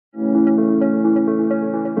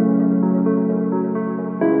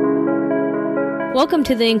Welcome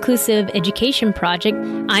to the Inclusive Education Project.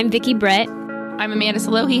 I'm Vicki Brett. I'm Amanda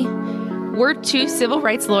Salohi. We're two civil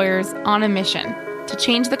rights lawyers on a mission to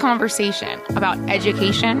change the conversation about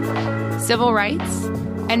education, civil rights,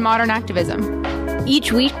 and modern activism.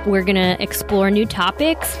 Each week, we're going to explore new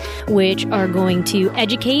topics which are going to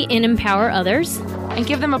educate and empower others and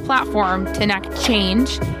give them a platform to enact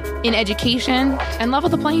change in education and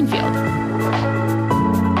level the playing field.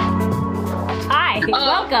 Hi,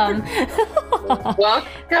 welcome.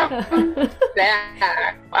 Welcome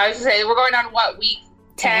back. I was going to say, we're going on what, week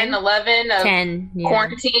 10, 11 of 10, yeah.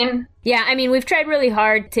 Quarantine? Yeah, I mean, we've tried really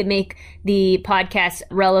hard to make the podcast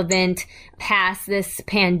relevant past this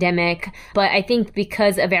pandemic, but I think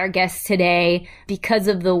because of our guests today, because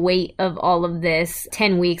of the weight of all of this,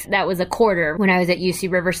 10 weeks, that was a quarter when I was at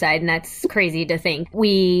UC Riverside, and that's crazy to think.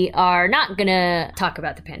 We are not going to talk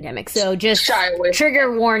about the pandemic, so just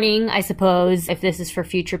trigger warning, I suppose, if this is for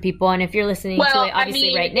future people, and if you're listening to it,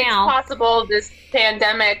 obviously right now. It's possible this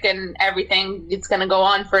pandemic and everything, it's going to go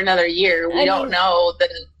on for another year. We don't know that.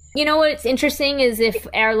 You know what's interesting is if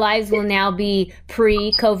our lives will now be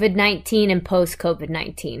pre-COVID-19 and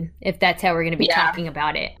post-COVID-19, if that's how we're going to be talking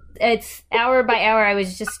about it. It's hour by hour. I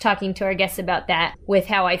was just talking to our guests about that with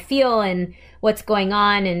how I feel and what's going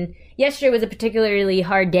on. And yesterday was a particularly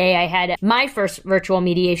hard day. I had my first virtual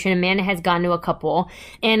mediation. Amanda has gone to a couple,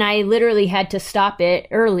 and I literally had to stop it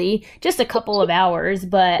early, just a couple of hours,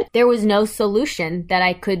 but there was no solution that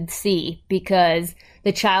I could see because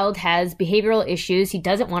the child has behavioral issues. He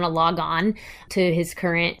doesn't want to log on to his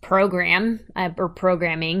current program or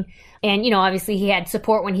programming. And, you know, obviously he had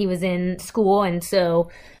support when he was in school. And so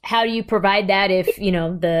how do you provide that if, you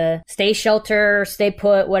know, the stay shelter, stay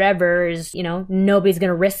put, whatever is, you know, nobody's going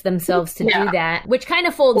to risk themselves to do that, which kind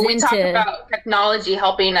of folds into. We talk about technology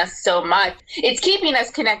helping us so much. It's keeping us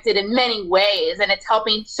connected in many ways, and it's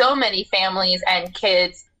helping so many families and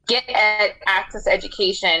kids get access to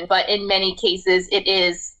education, but in many cases it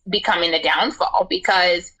is becoming a downfall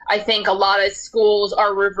because I think a lot of schools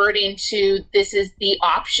are reverting to this is the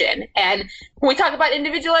option. And when we talk about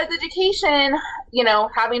individualized education, you know,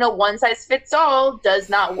 having a one-size-fits-all does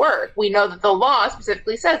not work. We know that the law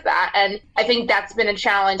specifically says that. And I think that's been a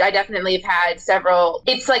challenge. I definitely have had several.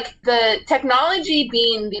 It's like the technology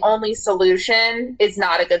being the only solution is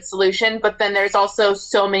not a good solution, but then there's also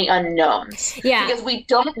so many unknowns. Yeah. Because we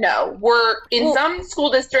don't know. We're in some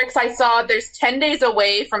school districts, I saw there's 10 days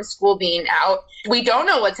away from school being out. We don't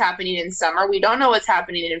know what's happening in summer. We don't know what's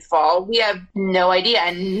happening in fall. We have no idea,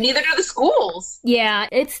 and neither do the schools. Yeah,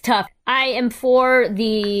 it's tough. I am for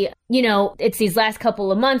the, you know, it's these last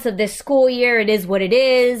couple of months of this school year. It is what it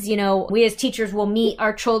is. You know, we as teachers will meet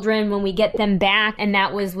our children when we get them back. And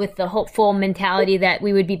that was with the hopeful mentality that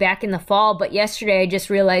we would be back in the fall. But yesterday, I just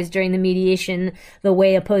realized during the mediation, the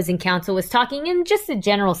way opposing counsel was talking in just the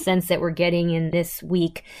general sense that we're getting in this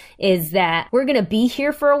week is that we're going to be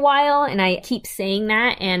here for a while. And I keep saying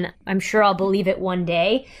that, and I'm sure I'll believe it one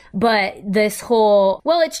day. But this whole,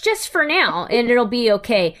 well, it's just for now and it'll be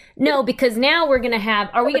okay. No, because now are we going to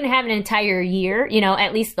have an entire year, you know,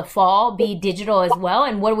 at least the fall, be digital as well?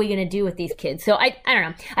 And what are we going to do with these kids? So I don't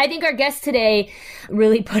know. I think our guest today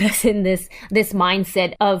really put us in this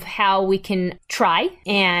mindset of how we can try.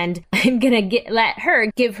 And I'm going to let her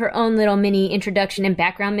give her own little mini introduction and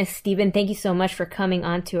background. Miss Stephen, thank you so much for coming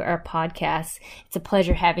onto our podcast. It's a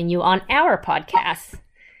pleasure having you on our podcast.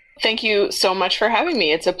 Thank you so much for having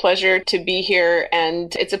me. It's a pleasure to be here,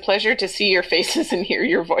 and it's a pleasure to see your faces and hear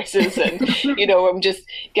your voices. And, you know, I'm just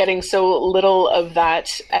getting so little of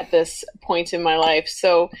that at this point in my life.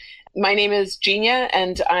 So my name is Genia,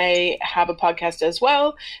 and I have a podcast as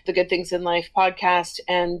well, the Good Things in Life podcast,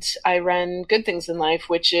 and I run Good Things in Life,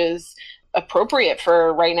 which is appropriate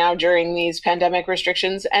for right now during these pandemic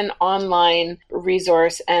restrictions, an online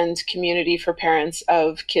resource and community for parents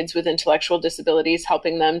of kids with intellectual disabilities,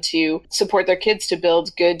 helping them to support their kids to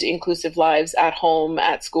build good, inclusive lives at home,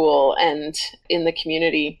 at school, and in the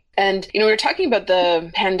community. And, you know, we were talking about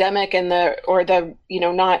the pandemic and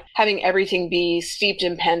not having everything be steeped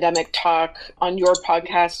in pandemic talk on your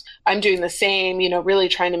podcast. I'm doing the same, you know, really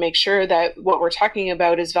trying to make sure that what we're talking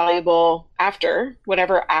about is valuable after,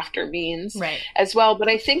 whatever after means, right, as well. But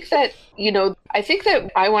I think that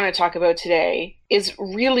I want to talk about today is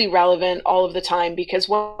really relevant all of the time, because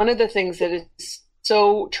one of the things that is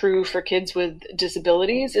so true for kids with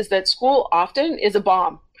disabilities is that school often is a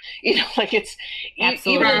bomb. You know, like it's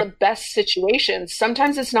even in the best situations,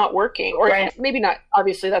 sometimes it's not working, or maybe not,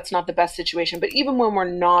 obviously that's not the best situation, but even when we're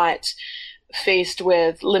not faced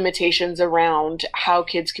with limitations around how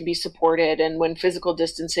kids can be supported, and when physical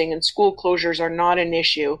distancing and school closures are not an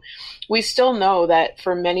issue, we still know that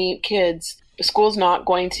for many kids, school's not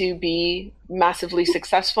going to be massively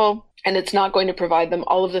successful, and it's not going to provide them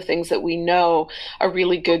all of the things that we know a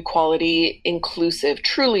really good quality, inclusive,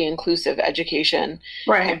 truly inclusive education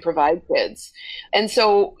can provide kids. And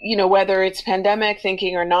so, whether it's pandemic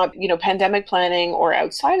thinking or not, pandemic planning or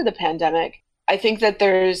outside of the pandemic, I think that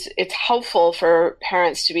it's helpful for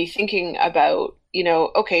parents to be thinking about,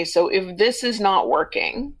 okay, so if this is not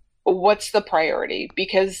working, what's the priority?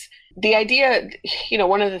 Because the idea,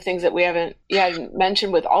 one of the things that we haven't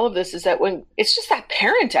mentioned with all of this is that when it's just that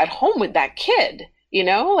parent at home with that kid,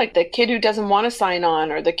 like the kid who doesn't want to sign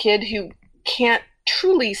on, or the kid who can't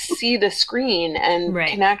truly see the screen and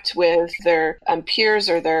connect with their peers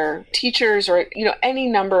or their teachers, or any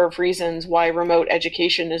number of reasons why remote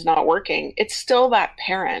education is not working, it's still that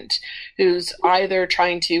parent who's either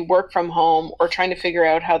trying to work from home or trying to figure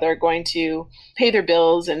out how they're going to pay their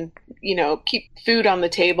bills and keep food on the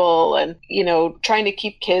table, and trying to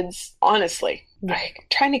keep kids, honestly,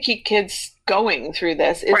 trying to keep kids going through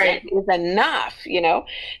this is enough.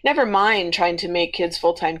 Never mind trying to make kids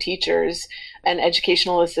full-time teachers and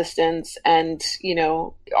educational assistants, and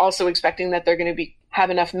also expecting that they're going to have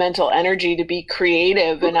enough mental energy to be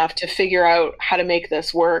creative enough to figure out how to make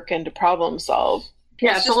this work and to problem solve.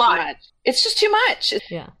 Yeah, it's a lot. It's just too much.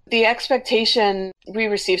 Yeah. The expectation, we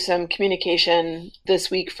received some communication this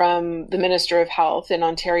week from the Minister of Health in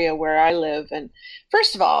Ontario, where I live. And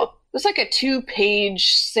first of all, it was like a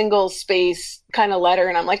 2-page single space kind of letter.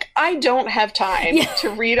 And I'm like, I don't have time to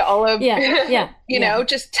read all of,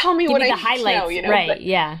 just tell me what I need to know,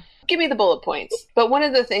 Right. Give me the bullet points. But one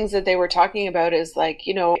of the things that they were talking about is like,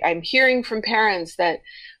 I'm hearing from parents that,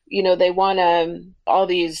 they want all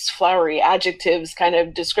these flowery adjectives, kind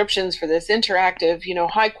of descriptions for this interactive,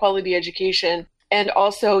 high quality education. And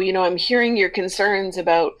also, I'm hearing your concerns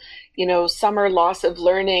about, summer loss of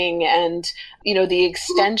learning and, the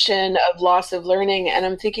extension of loss of learning. And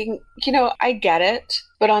I'm thinking, I get it.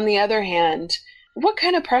 But on the other hand, what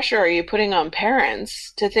kind of pressure are you putting on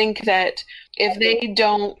parents to think that if they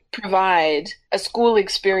don't provide a school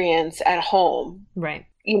experience at home,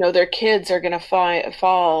 their kids are going to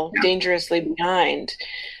fall dangerously behind?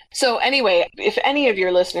 So anyway, if any of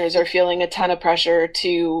your listeners are feeling a ton of pressure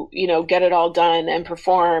to, get it all done and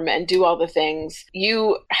perform and do all the things,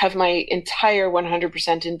 you have my entire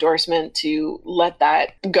 100% endorsement to let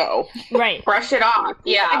that go. Right. Brush it off.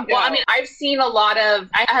 Yeah. Well, I mean, I've seen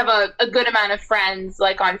I have a good amount of friends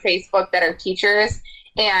like on Facebook that are teachers.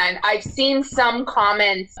 And I've seen some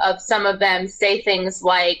comments of some of them say things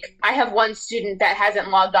like, I have one student that hasn't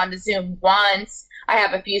logged on to Zoom once. I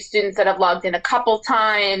have a few students that have logged in a couple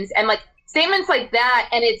times, and like statements like that.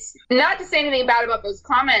 And it's not to say anything bad about those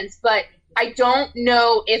comments, but I don't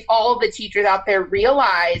know if all of the teachers out there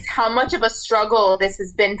realize how much of a struggle this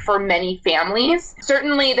has been for many families.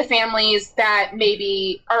 Certainly the families that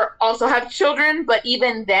maybe also have children, but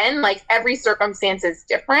even then, like every circumstance is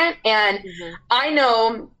different. And I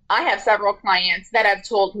know I have several clients that have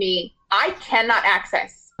told me I cannot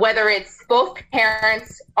access, whether it's both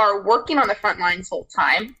parents are working on the front lines full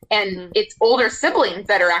time and it's older siblings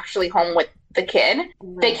that are actually home with the kid.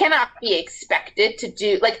 They cannot be expected to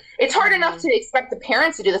do, like, it's hard enough to expect the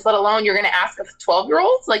parents to do this, let alone you're going to ask a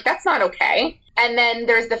 12-year-old. Like, that's not okay. And then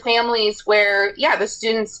there's the families where, the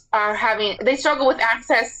students they struggle with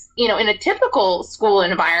access, in a typical school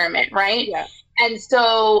environment, right? Yeah. And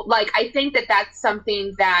so, like, I think that that's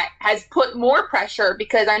something that has put more pressure,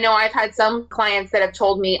 because I know I've had some clients that have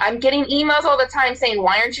told me, I'm getting emails all the time saying,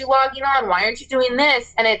 why aren't you logging on? Why aren't you doing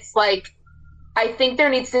this? And it's like, I think there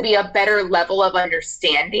needs to be a better level of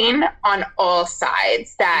understanding on all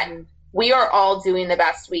sides that we are all doing the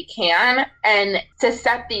best we can, and to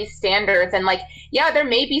set these standards. And like, there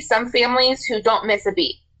may be some families who don't miss a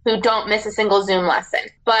beat, who don't miss a single Zoom lesson,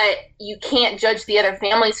 but you can't judge the other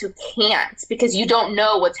families who can't, because you don't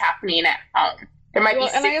know what's happening at home. There might be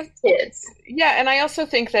 6 kids. Yeah, and I also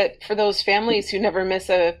think that for those families who never miss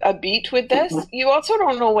a beat with this, you also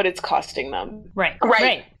don't know what it's costing them. Right.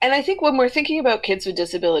 And I think when we're thinking about kids with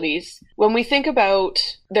disabilities, when we think about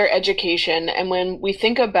their education and when we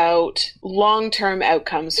think about long-term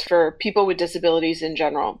outcomes for people with disabilities in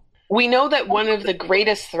general, we know that one of the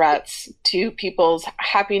greatest threats to people's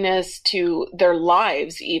happiness, to their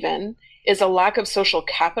lives even, is a lack of social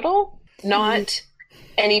capital, not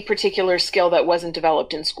any particular skill that wasn't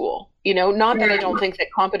developed in school. Not that I don't think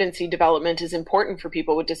that competency development is important for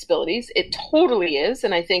people with disabilities. It totally is.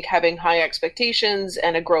 And I think having high expectations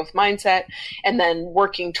and a growth mindset, and then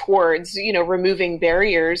working towards, removing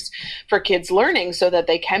barriers for kids learning so that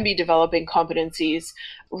they can be developing competencies,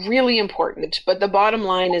 really important. But the bottom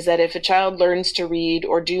line is that if a child learns to read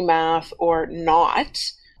or do math or not,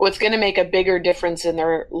 what's going to make a bigger difference in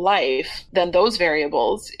their life than those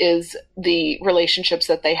variables is the relationships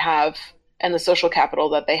that they have and the social capital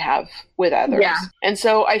that they have with others. Yeah. And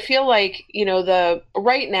so I feel like,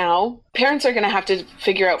 right now, parents are going to have to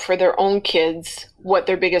figure out for their own kids what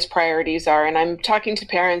their biggest priorities are. And I'm talking to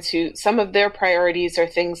parents who some of their priorities are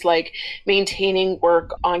things like maintaining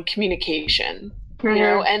work on communication.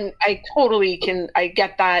 And I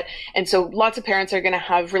get that. And so lots of parents are going to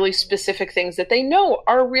have really specific things that they know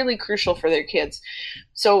are really crucial for their kids.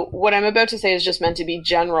 So what I'm about to say is just meant to be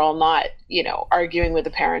general, not, arguing with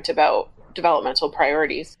a parent about developmental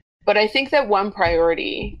priorities. But I think that one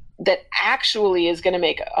priority that actually is going to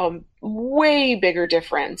make a way bigger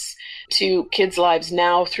difference to kids' lives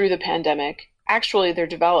now through the pandemic, actually their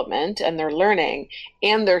development and their learning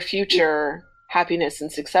and their future happiness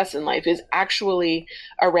and success in life, is actually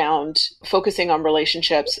around focusing on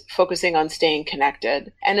relationships, focusing on staying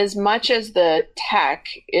connected. And as much as the tech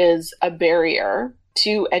is a barrier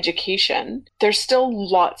to education, there's still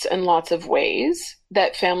lots and lots of ways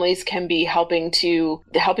that families can be helping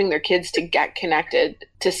their kids to get connected,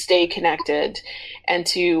 to stay connected, and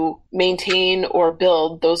to maintain or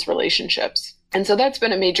build those relationships. And so that's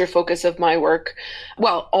been a major focus of my work.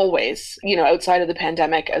 Well, always, outside of the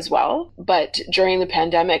pandemic as well. But during the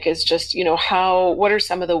pandemic is just, what are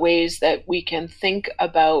some of the ways that we can think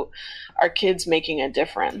about our kids making a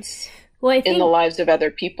difference in the lives of other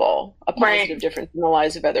people, a positive difference in the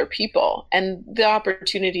lives of other people. And the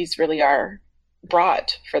opportunities really are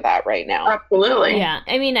broad for that right now. Absolutely. Yeah.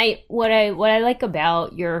 I mean, what I like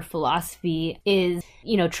about your philosophy is,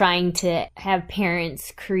 trying to have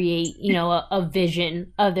parents create, a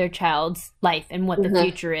vision of their child's life and what the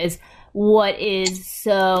future is. What is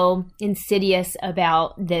so insidious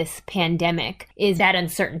about this pandemic is that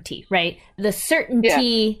uncertainty, right? The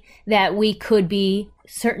certainty that we could be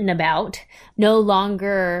certain about no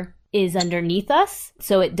longer is underneath us.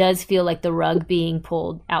 So it does feel like the rug being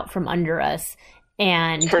pulled out from under us.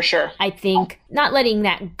 And for sure, I think not letting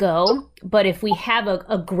that go, but if we have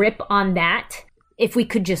a grip on that, if we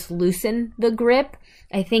could just loosen the grip,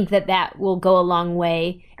 I think that will go a long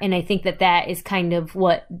way. And I think that is kind of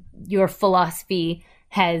what your philosophy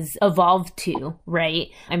has evolved to, right?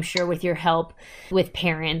 I'm sure with your help with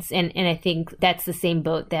parents. And I think that's the same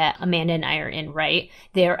boat that Amanda and I are in, right?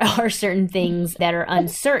 There are certain things that are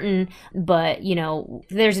uncertain, but,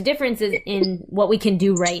 there's a difference in what we can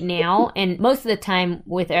do right now. And most of the time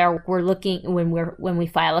we're looking, when we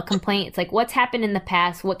file a complaint, it's like, what's happened in the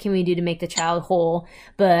past? What can we do to make the child whole?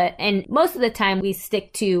 And most of the time we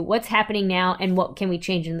stick to what's happening now and what can we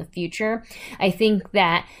change in the future. I think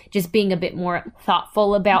that just being a bit more thoughtful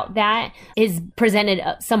about that is presented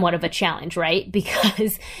somewhat of a challenge, right?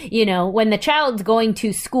 Because, when the child's going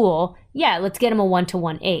to school, let's get them a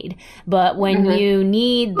one-to-one aid. But when you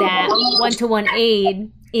need that one-to-one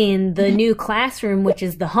aid in the new classroom, which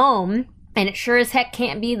is the home, and it sure as heck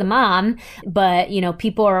can't be the mom, but,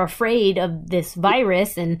 people are afraid of this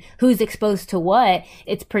virus and who's exposed to what,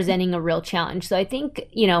 it's presenting a real challenge. So I think,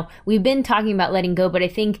 we've been talking about letting go, but I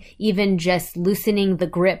think even just loosening the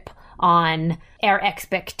grip on our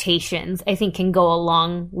expectations, I think can go a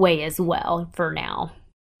long way as well for now.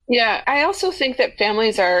 Yeah, I also think that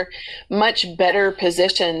families are much better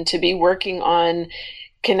positioned to be working on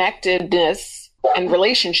connectedness and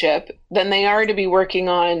relationship than they are to be working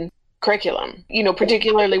on curriculum,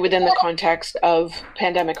 particularly within the context of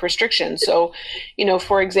pandemic restrictions. So,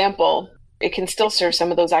 for example, it can still serve some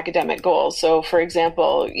of those academic goals. So, for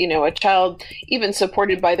example, a child even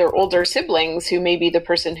supported by their older siblings who may be the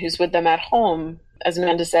person who's with them at home, as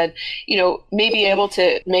Amanda said, may be able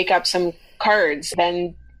to make up some cards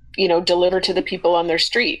and, deliver to the people on their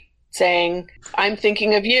street saying, I'm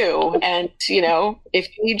thinking of you. And,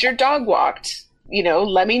 if you need your dog walked,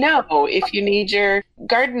 let me know. If you need your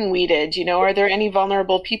garden weeded, are there any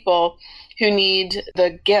vulnerable people who need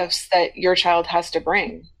the gifts that your child has to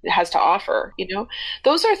offer,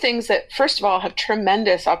 Those are things that, first of all, have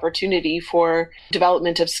tremendous opportunity for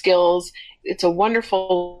development of skills. It's a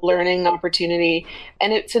wonderful learning opportunity,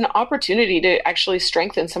 and it's an opportunity to actually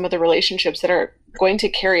strengthen some of the relationships that are going to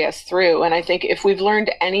carry us through. And I think if we've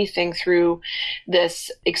learned anything through this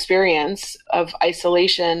experience of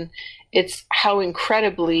isolation, it's how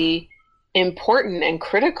incredibly important and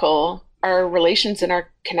critical our relations and our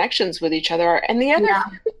connections with each other are. And the other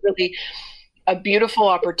really a beautiful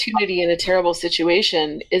opportunity in a terrible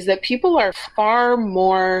situation is that people are far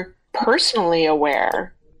more personally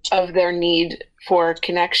aware of their need for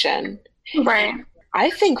connection. Right.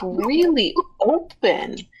 I think really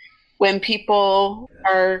open when people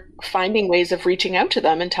are finding ways of reaching out to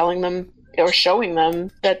them and telling them or showing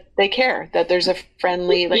them that they care, that there's a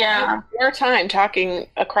friendly, like, I have more time talking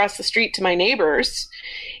across the street to my neighbors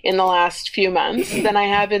in the last few months than I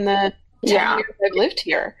have in the 10 years I've lived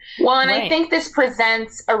here. Well, and I think this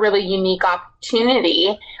presents a really unique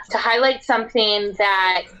opportunity to highlight something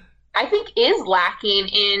that I think is lacking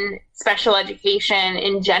in special education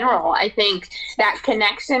in general. I think that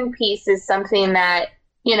connection piece is something that,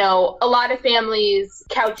 you know, a lot of families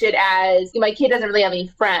couch it as, my kid doesn't really have any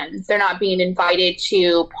friends. They're not being invited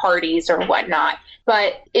to parties or whatnot.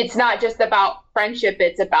 But it's not just about friendship.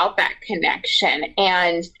 It's about that connection.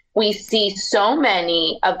 And we see so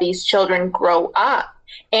many of these children grow up.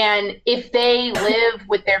 And if they live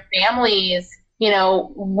with their families, you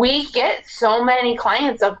know, we get so many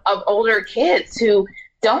clients of older kids who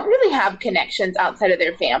don't really have connections outside of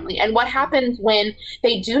their family. And what happens when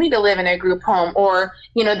they do need to live in a group home, or,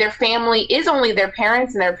 you know, their family is only their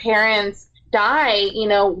parents and their parents die, you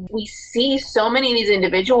know, we see so many of these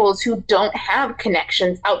individuals who don't have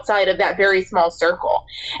connections outside of that very small circle.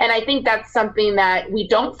 And I think that's something that we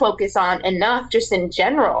don't focus on enough just in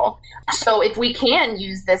general. So if we can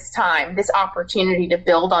use this time, this opportunity to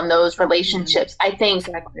build on those relationships, I think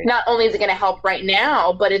not only is it going to help right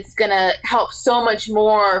now, but it's going to help so much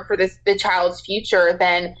more for the child's future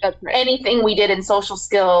than anything we did in social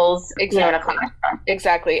skills. You know, in a classroom.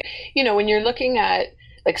 Exactly. You know, when you're looking at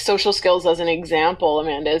like social skills as an example,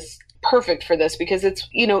 Amanda, is perfect for this because it's,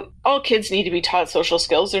 you know, all kids need to be taught social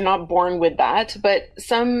skills. They're not born with that, but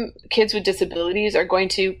some kids with disabilities are going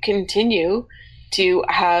to continue to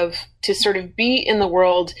have to sort of be in the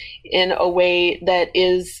world in a way that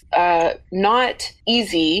is not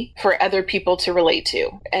easy for other people to relate to.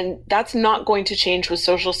 And that's not going to change with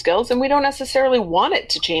social skills. And we don't necessarily want it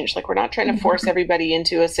to change. Like, we're not trying to force everybody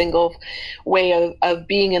into a single way of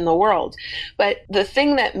being in the world. But the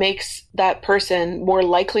thing that makes that person more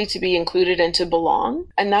likely to be included and to belong,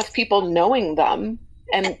 enough people knowing them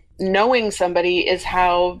and knowing somebody, is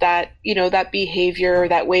how that, you know, that behavior,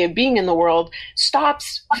 that way of being in the world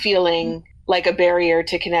stops feeling like a barrier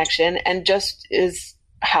to connection and just is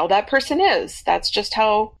how that person is. That's just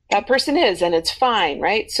how that person is, and it's fine,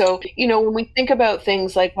 right? So, you know, when we think about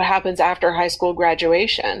things like what happens after high school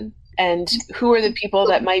graduation, and who are the people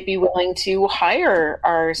that might be willing to hire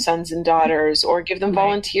our sons and daughters, or give them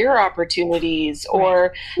volunteer opportunities,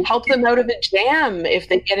 or help them out of a jam if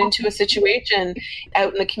they get into a situation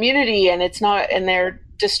out in the community and it's not, and they're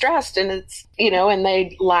distressed and it's, you know, and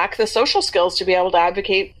they lack the social skills to be able to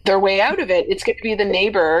advocate their way out of it. It's going to be the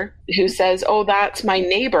neighbor who says, oh, that's my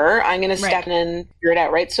neighbor, I'm going to step in and figure it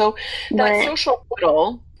out, right? So that social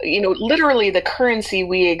model, you know, literally the currency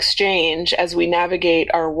we exchange as we navigate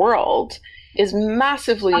our world, is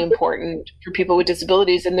massively important for people with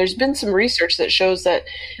disabilities. And there's been some research that shows that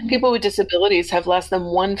people with disabilities have less than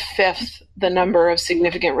 1/5 the number of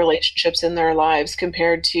significant relationships in their lives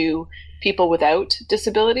compared to people without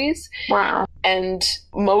disabilities. Wow. And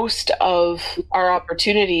most of our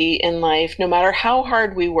opportunity in life, no matter how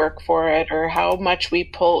hard we work for it or how much we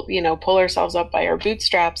pull ourselves up by our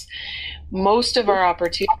bootstraps, most of our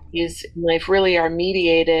opportunities in life really are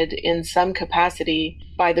mediated in some capacity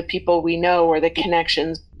by the people we know or the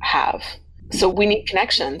connections have. So we need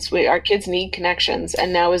connections. Our kids need connections,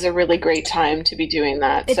 and now is a really great time to be doing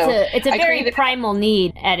that. It's a very primal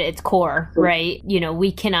need at its core, right? You know,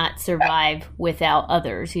 we cannot survive without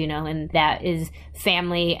others, you know, and that is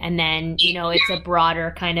family, and then, you know, it's a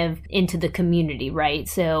broader kind of into the community, right?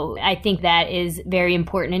 So I think that is very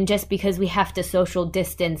important. And just because we have to social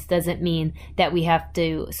distance doesn't mean that we have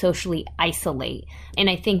to socially isolate. And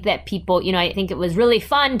I think that people, you know, I think it was really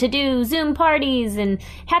fun to do Zoom parties and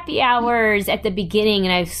happy hours at the beginning,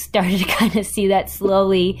 and I've started to kind of see that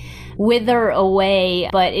slowly wither away.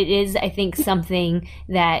 But it is, I think, something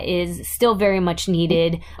that is still very much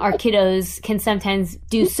needed. Our kiddos can sometimes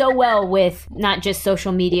do so well with not just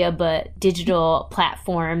social media, but digital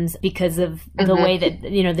platforms because of the way that,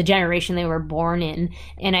 you know, the generation they were born in.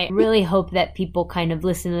 And I really hope that people kind of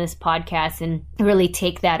listen to this podcast and really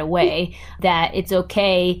take that away, that it's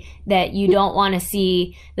okay that you don't want to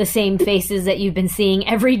see the same faces that you've been seeing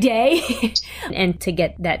every day and to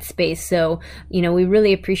get that space. So, you know, we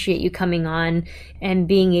really appreciate you coming on and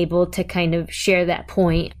being able to kind of share that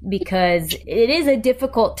point, because it is a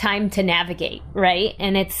difficult time to navigate, right?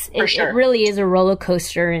 And it really is a roller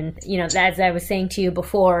coaster. And, you know, as I was saying to you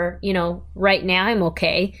before, you know, right now I'm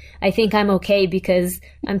okay. I think I'm okay because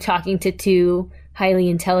I'm talking to two highly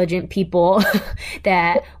intelligent people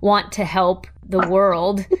that want to help the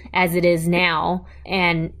world as it is now.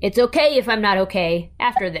 And it's okay if I'm not okay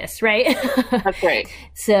after this, right? That's right.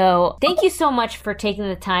 So thank you so much for taking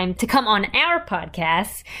the time to come on our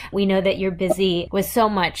podcast. We know that you're busy with so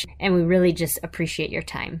much, and we really just appreciate your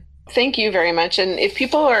time. Thank you very much. And if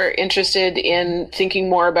people are interested in thinking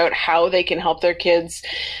more about how they can help their kids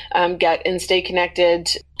get and stay connected,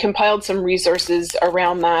 compiled some resources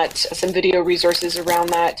around that, some video resources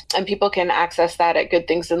around that, and people can access that at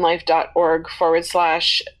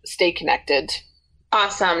goodthingsinlife.org/stay connected.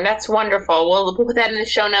 Awesome. That's wonderful. We'll put that in the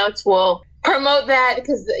show notes. We'll promote that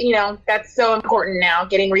because, that's so important now,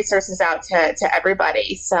 getting resources out to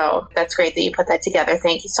everybody. So that's great that you put that together.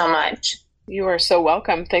 Thank you so much. You are so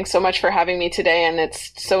welcome. Thanks so much for having me today. And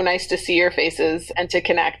it's so nice to see your faces and to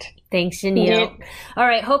connect. Thanks, Janelle. All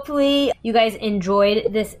right. Hopefully you guys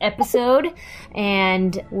enjoyed this episode,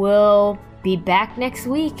 and we'll be back next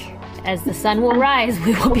week. As the sun will rise,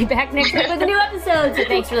 we will be back next week with a new episode. So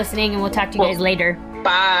thanks for listening, and we'll talk to you guys later.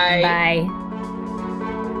 Bye. Bye.